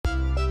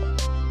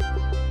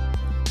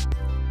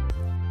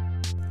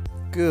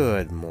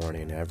Good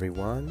morning,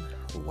 everyone.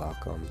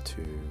 Welcome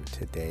to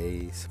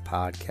today's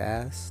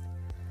podcast,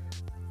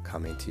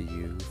 coming to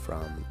you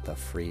from the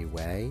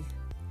freeway.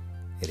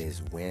 It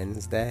is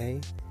Wednesday,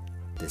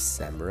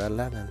 December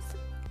 11th.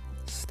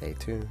 Stay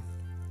tuned.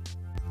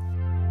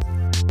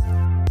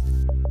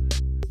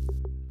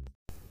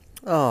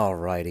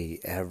 Alrighty,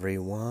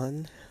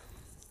 everyone.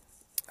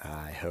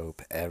 I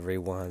hope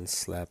everyone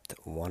slept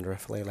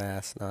wonderfully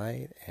last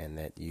night and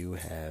that you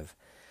have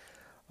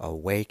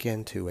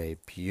awakened to a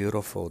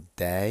beautiful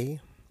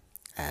day.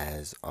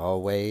 As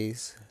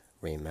always,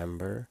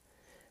 remember,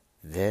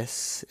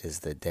 this is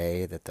the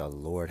day that the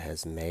Lord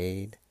has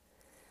made.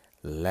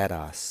 Let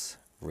us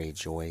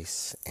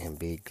rejoice and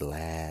be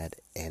glad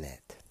in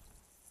it.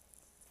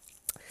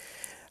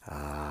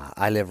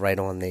 I live right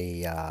on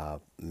the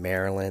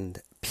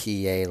Maryland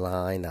PA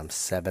line. I'm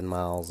 7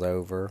 miles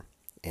over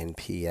in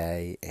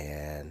PA,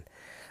 and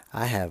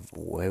I have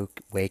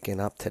waken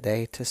up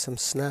today to some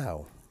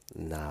snow.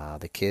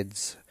 The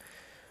kids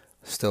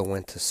still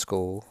went to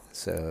school,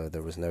 so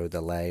there was no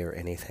delay or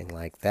anything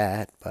like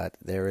that, but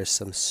there is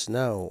some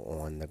snow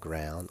on the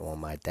ground on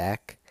my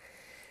deck,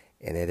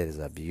 and it is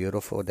a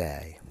beautiful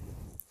day.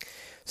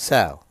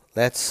 So,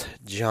 let's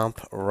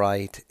jump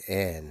right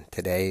in.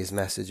 Today's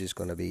message is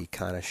going to be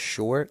kind of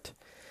short,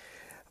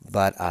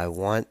 but I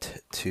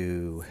want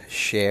to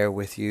share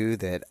with you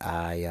that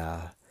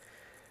I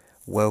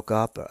woke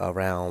up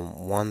around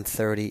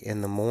 1:30 in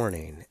the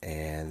morning,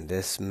 and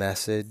this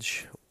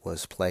message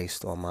was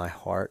placed on my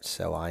heart,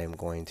 so I am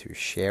going to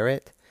share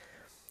it.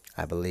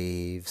 I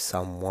believe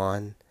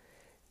someone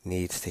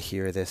needs to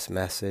hear this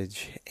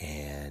message,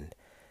 and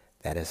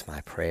that is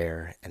my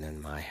prayer and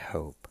in my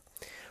hope.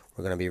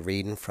 We're going to be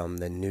reading from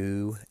the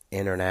New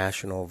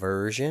International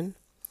Version,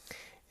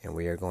 and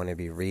we are going to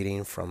be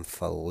reading from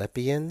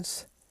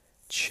Philippians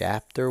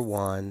chapter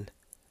 1,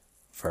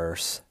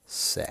 verse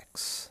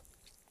 6.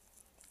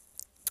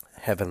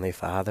 Heavenly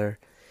Father,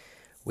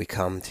 we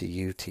come to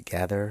you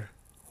together.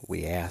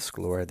 We ask,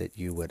 Lord, that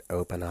you would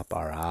open up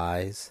our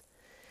eyes,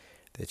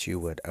 that you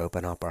would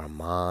open up our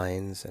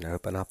minds and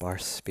open up our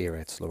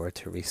spirits, Lord,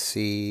 to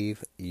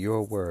receive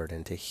your word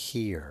and to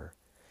hear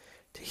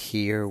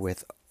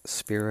with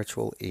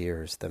spiritual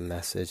ears the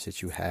message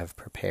that you have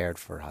prepared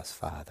for us,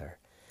 Father.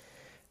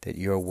 That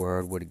your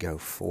word would go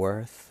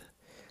forth,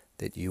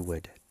 that you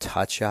would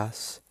touch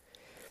us,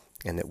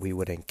 and that we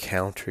would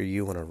encounter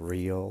you in a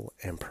real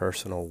and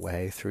personal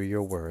way through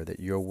your word, that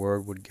your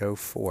word would go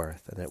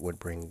forth and it would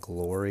bring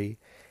glory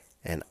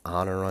and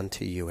honor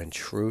unto you and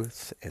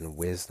truth and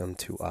wisdom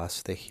to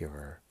us, the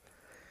hearer.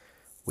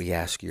 We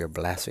ask your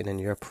blessing and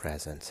your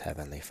presence,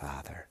 Heavenly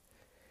Father.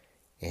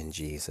 In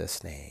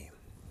Jesus' name,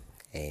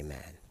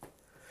 amen.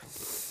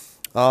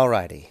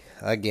 Alrighty,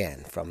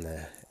 again, from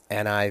the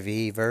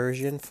NIV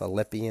version,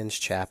 Philippians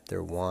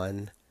chapter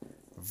 1,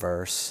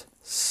 verse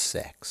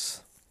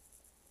 6.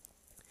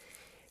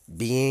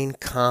 Being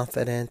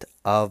confident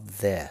of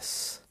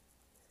this,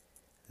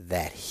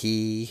 that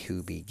he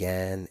who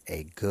began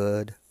a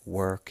good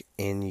work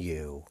in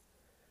you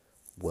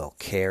will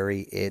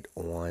carry it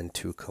on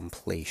to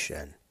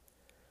completion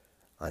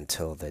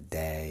until the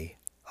day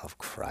of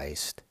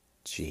Christ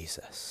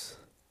Jesus.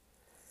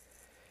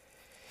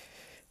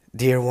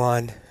 Dear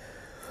one,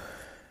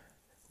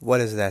 what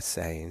is that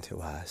saying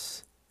to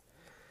us?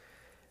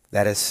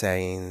 That is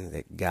saying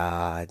that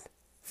God,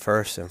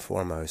 first and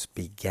foremost,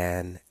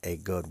 began a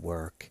good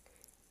work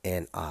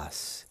in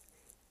us,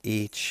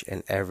 each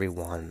and every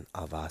one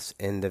of us,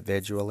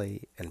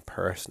 individually and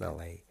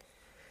personally,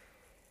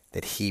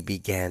 that he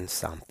began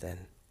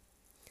something.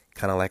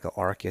 Kind of like an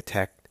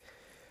architect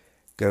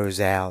goes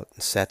out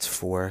and sets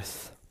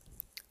forth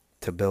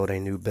to build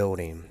a new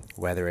building,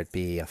 whether it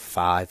be a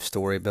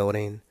 5-story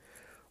building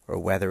or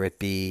whether it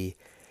be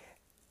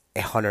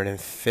a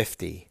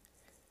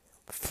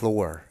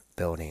 150-floor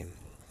building.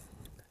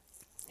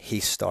 He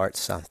starts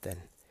something.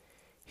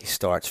 He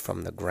starts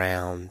from the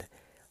ground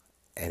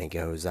and he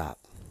goes up.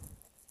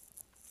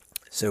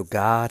 So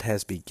God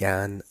has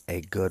begun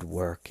a good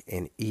work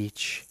in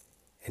each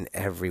and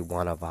every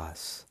one of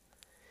us.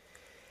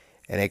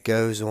 And it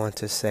goes on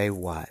to say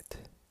what?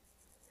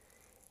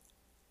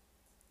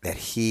 That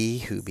he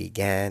who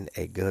began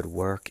a good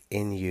work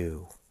in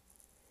you,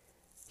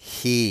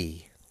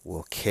 he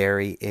will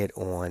carry it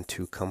on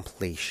to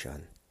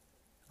completion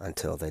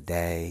until the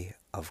day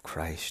of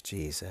Christ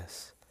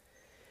Jesus.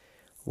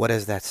 What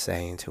is that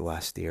saying to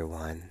us, dear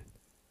one?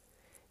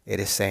 It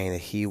is saying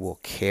that he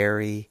will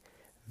carry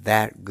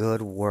that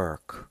good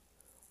work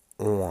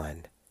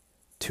on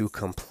to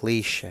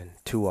completion,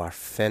 to our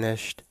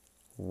finished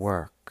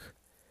work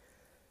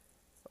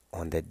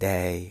on the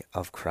day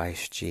of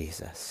Christ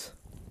Jesus.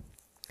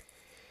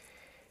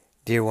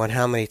 Dear one,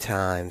 how many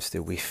times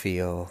do we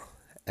feel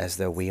as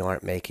though we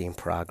aren't making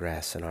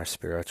progress in our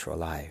spiritual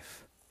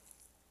life?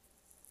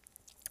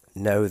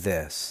 Know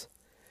this,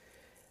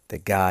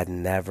 that God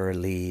never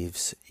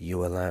leaves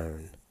you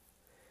alone.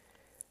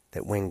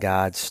 That when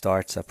God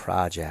starts a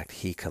project,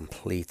 he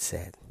completes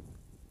it.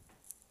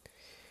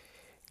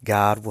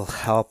 God will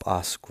help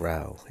us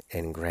grow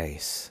in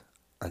grace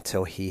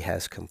until he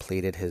has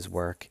completed his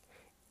work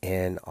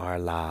in our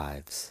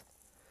lives.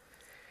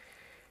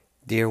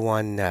 Dear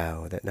one,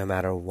 know that no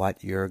matter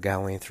what you're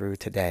going through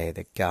today,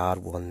 that God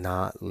will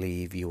not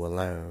leave you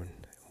alone.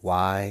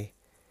 Why?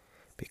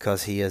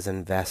 Because he has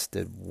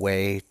invested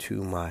way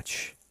too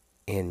much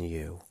in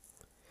you.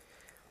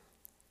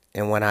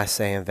 And when I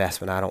say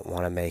investment, I don't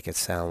want to make it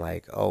sound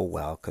like, oh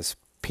well, because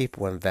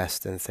people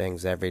invest in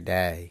things every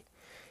day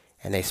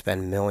and they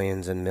spend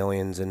millions and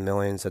millions and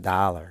millions of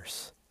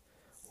dollars.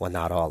 Well,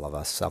 not all of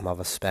us. Some of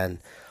us spend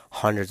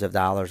hundreds of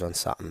dollars on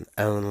something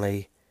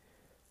only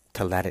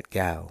to let it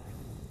go.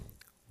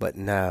 But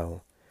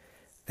know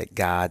that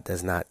God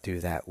does not do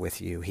that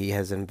with you. He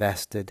has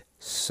invested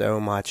so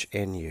much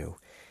in you.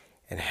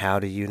 And how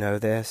do you know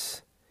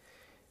this?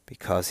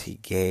 Because he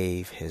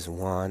gave his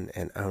one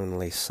and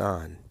only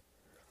Son,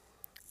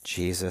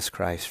 Jesus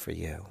Christ, for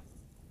you.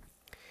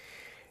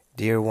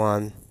 Dear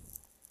one,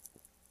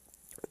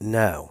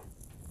 know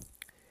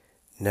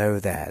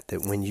that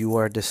when you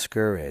are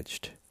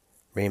discouraged,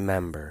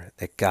 remember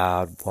that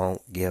God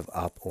won't give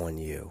up on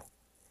you.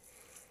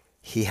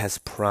 He has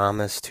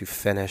promised to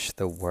finish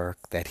the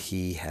work that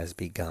he has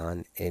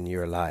begun in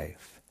your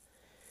life.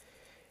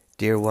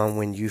 Dear one,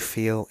 when you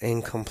feel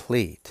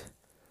incomplete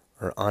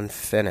or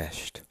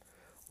unfinished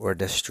or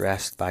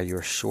distressed by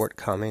your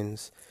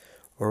shortcomings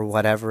or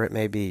whatever it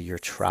may be, your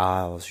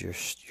trials, your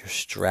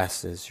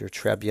stresses, your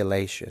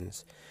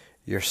tribulations,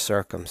 your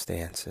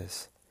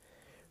circumstances,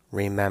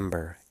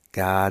 remember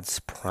God's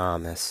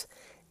promise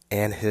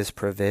and his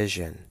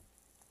provision.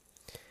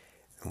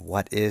 And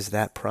what is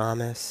that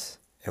promise?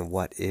 And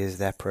what is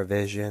that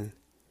provision?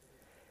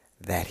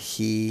 That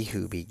he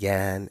who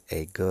began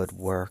a good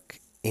work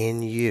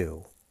in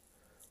you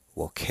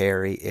will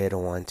carry it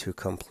on to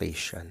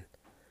completion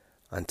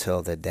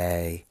until the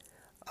day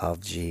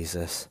of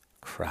Jesus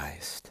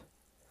Christ.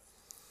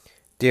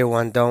 Dear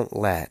one, don't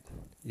let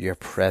your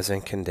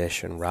present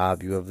condition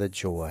rob you of the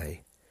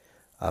joy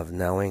of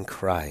knowing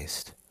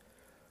Christ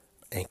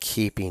and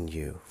keeping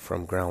you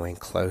from growing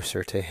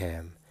closer to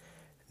him.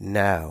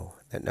 Know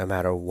that no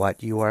matter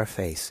what you are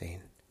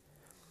facing,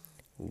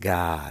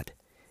 God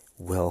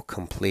will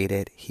complete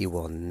it. He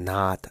will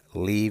not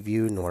leave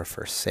you nor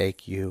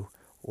forsake you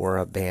or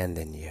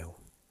abandon you.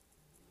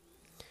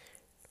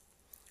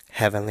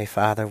 Heavenly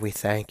Father, we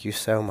thank you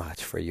so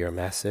much for your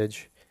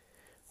message.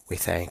 We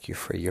thank you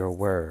for your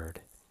word.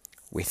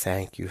 We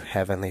thank you,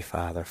 Heavenly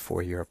Father,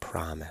 for your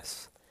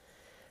promise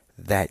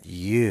that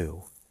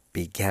you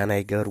began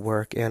a good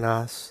work in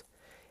us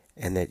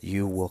and that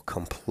you will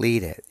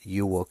complete it.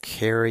 You will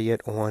carry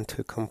it on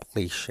to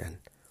completion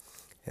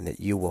and that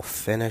you will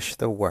finish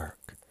the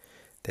work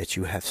that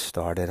you have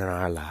started in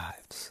our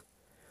lives.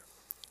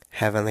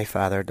 Heavenly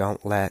Father,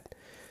 don't let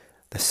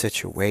the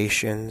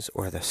situations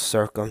or the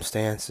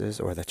circumstances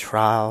or the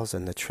trials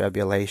and the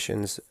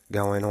tribulations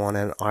going on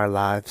in our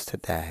lives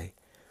today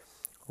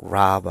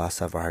rob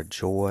us of our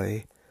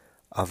joy,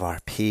 of our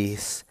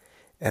peace,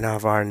 and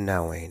of our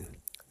knowing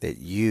that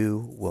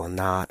you will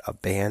not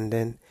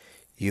abandon,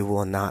 you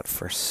will not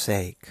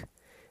forsake,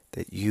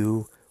 that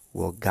you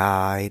will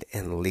guide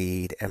and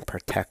lead and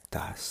protect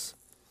us,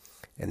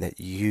 and that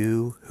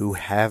you who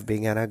have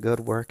begun a good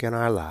work in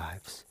our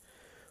lives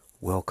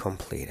will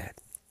complete it.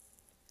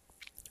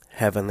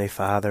 Heavenly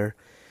Father,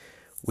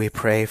 we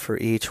pray for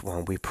each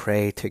one. We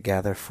pray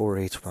together for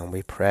each one.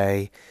 We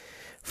pray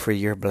for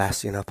your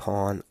blessing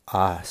upon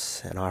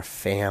us and our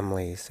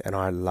families and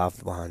our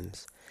loved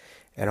ones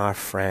and our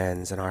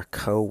friends and our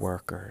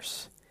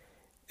co-workers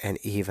and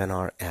even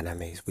our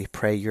enemies. We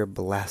pray your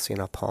blessing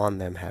upon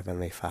them,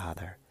 Heavenly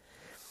Father.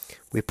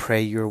 We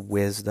pray your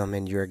wisdom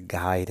and your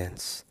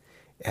guidance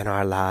in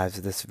our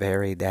lives this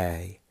very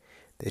day,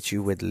 that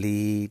you would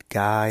lead,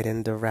 guide,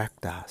 and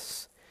direct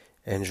us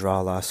and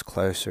draw us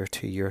closer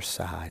to your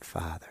side,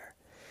 Father,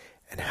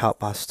 and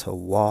help us to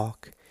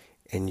walk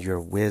in your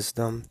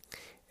wisdom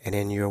and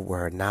in your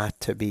word, not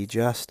to be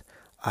just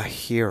a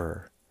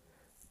hearer,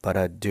 but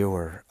a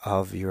doer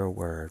of your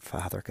word,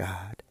 Father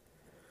God.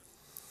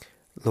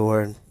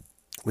 Lord,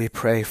 we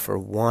pray for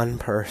one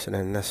person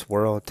in this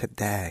world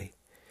today.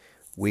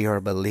 We are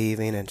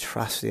believing and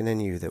trusting in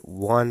you that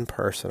one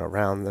person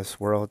around this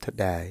world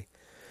today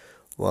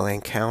will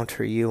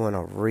encounter you in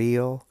a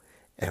real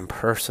and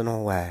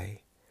personal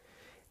way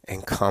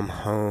and come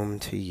home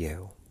to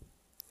you.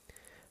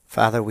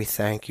 Father, we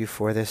thank you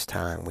for this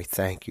time. We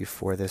thank you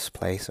for this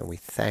place, and we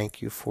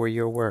thank you for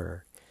your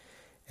word,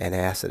 and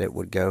ask that it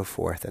would go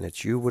forth and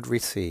that you would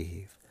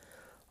receive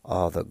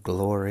all the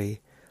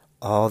glory,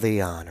 all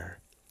the honor,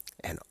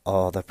 and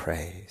all the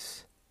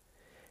praise.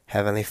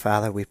 Heavenly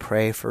Father, we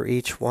pray for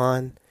each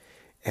one,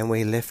 and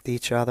we lift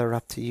each other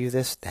up to you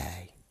this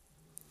day.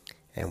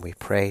 And we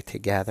pray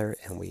together,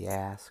 and we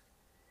ask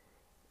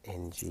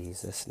in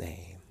Jesus'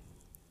 name.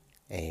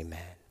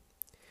 Amen.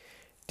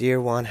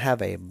 Dear one,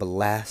 have a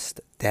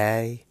blessed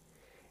day,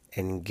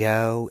 and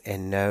go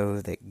and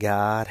know that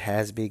God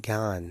has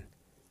begun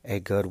a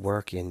good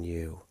work in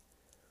you,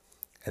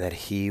 and that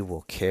he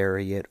will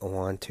carry it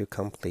on to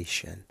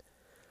completion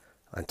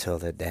until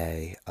the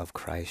day of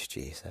Christ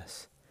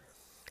Jesus.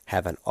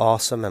 Have an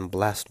awesome and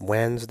blessed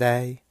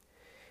Wednesday.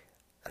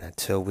 And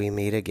until we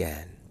meet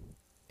again,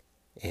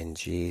 in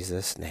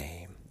Jesus'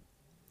 name,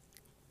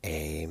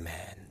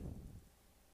 amen.